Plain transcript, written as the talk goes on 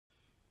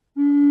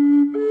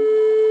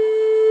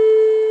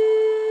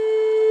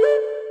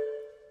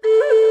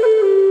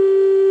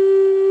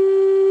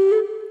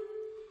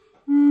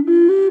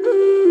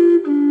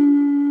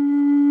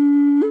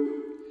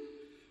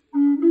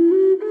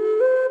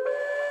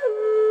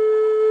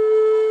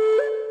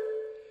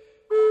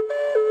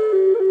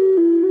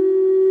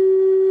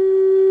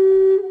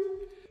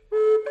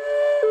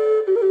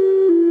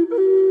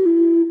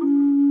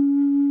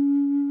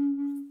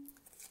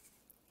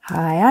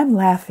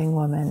Laughing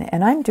Womyn,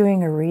 and I'm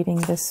doing a reading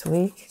this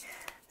week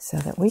so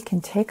that we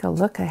can take a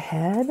look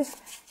ahead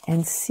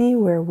and see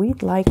where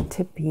we'd like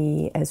to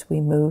be as we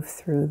move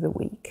through the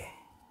week.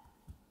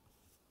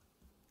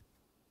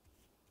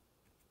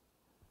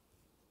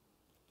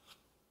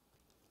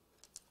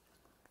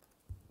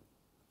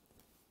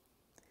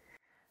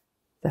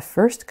 The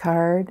first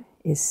card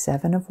is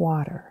Seven of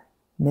Water,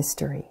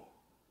 Mystery.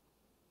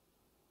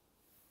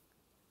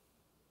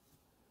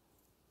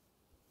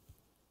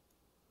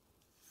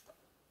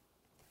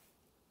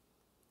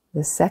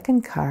 The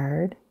second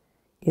card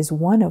is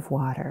One of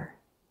Water,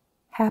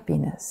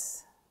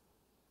 Happiness.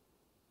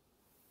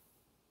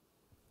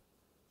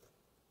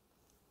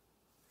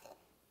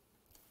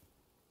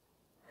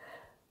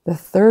 The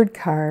third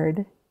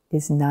card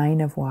is Nine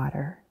of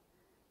Water,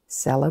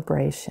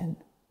 Celebration.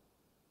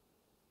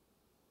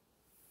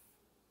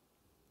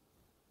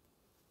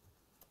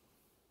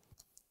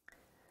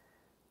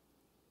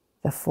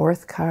 The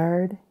fourth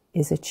card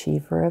is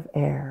Achiever of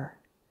Air,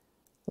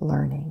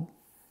 Learning.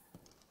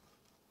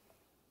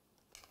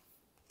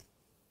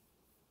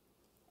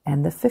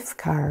 And the fifth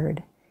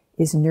card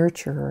is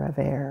Nurturer of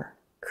Air,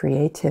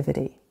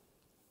 Creativity.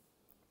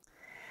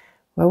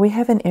 Well, we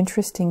have an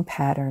interesting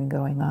pattern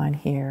going on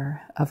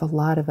here of a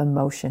lot of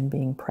emotion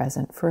being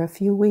present for a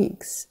few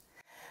weeks.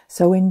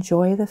 So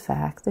enjoy the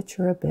fact that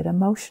you're a bit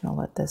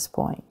emotional at this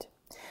point.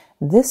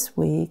 This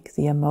week,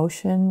 the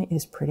emotion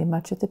is pretty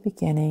much at the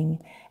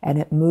beginning, and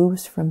it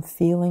moves from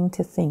feeling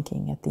to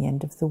thinking at the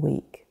end of the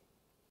week.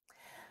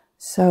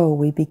 So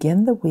we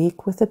begin the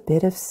week with a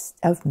bit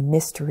of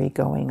mystery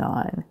going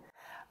on.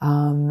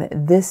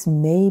 This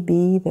may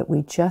be that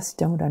we just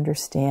don't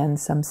understand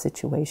some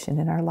situation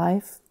in our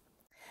life.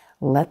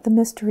 Let the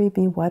mystery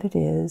be what it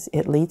is.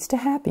 It leads to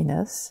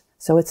happiness,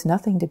 so it's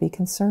nothing to be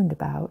concerned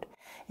about.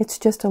 It's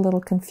just a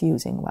little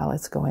confusing while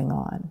it's going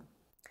on.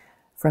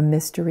 From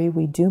mystery,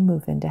 we do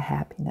move into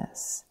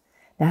happiness.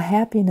 Now,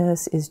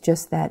 happiness is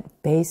just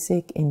that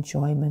basic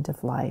enjoyment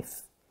of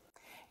life.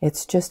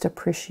 It's just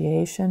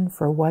appreciation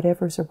for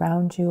whatever's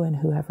around you and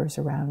whoever's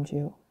around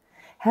you.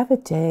 Have a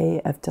day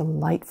of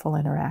delightful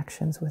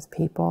interactions with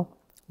people,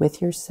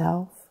 with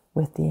yourself,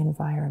 with the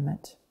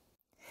environment.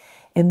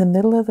 In the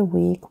middle of the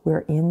week, we're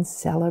in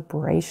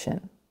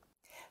celebration.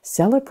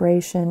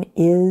 Celebration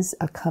is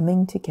a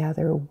coming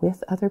together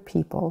with other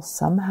people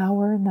somehow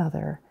or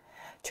another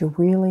to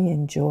really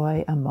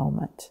enjoy a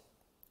moment.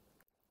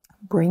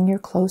 Bring your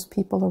close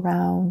people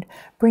around,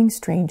 bring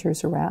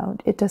strangers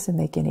around. It doesn't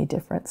make any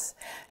difference.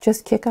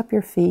 Just kick up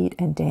your feet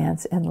and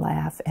dance and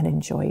laugh and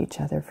enjoy each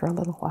other for a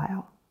little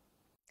while.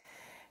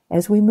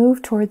 As we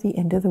move toward the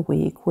end of the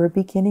week, we're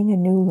beginning a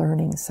new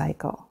learning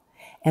cycle.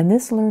 And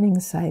this learning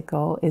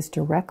cycle is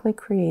directly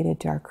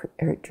connected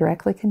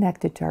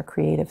to our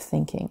creative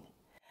thinking.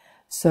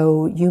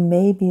 So you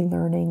may be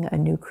learning a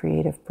new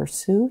creative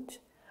pursuit,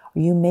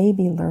 or you may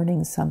be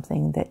learning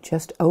something that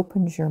just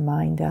opens your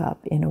mind up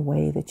in a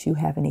way that you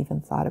haven't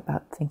even thought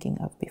about thinking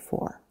of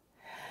before.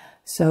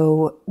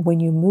 So when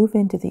you move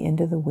into the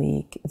end of the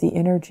week, the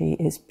energy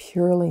is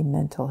purely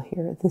mental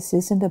here. This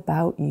isn't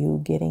about you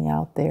getting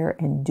out there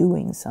and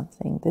doing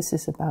something. This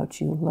is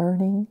about you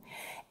learning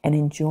and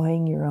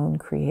enjoying your own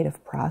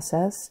creative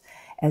process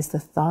as the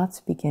thoughts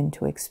begin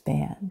to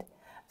expand.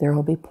 There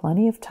will be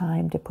plenty of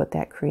time to put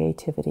that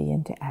creativity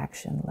into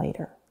action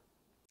later.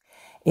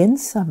 In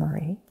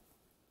summary,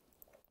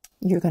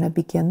 you're going to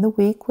begin the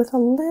week with a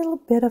little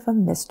bit of a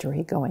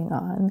mystery going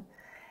on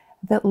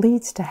that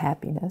leads to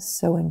happiness,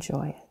 so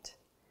enjoy it.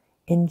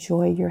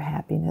 Enjoy your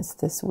happiness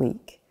this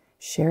week.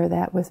 Share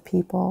that with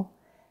people.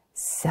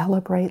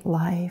 Celebrate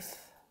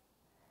life.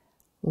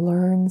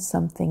 Learn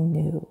something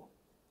new.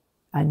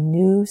 A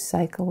new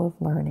cycle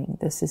of learning.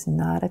 This is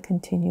not a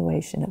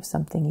continuation of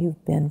something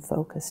you've been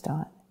focused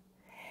on.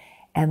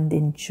 And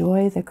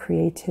enjoy the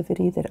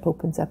creativity that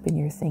opens up in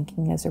your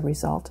thinking as a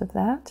result of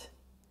that.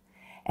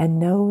 And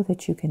know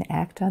that you can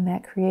act on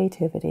that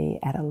creativity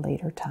at a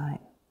later time.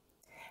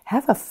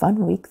 Have a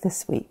fun week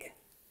this week.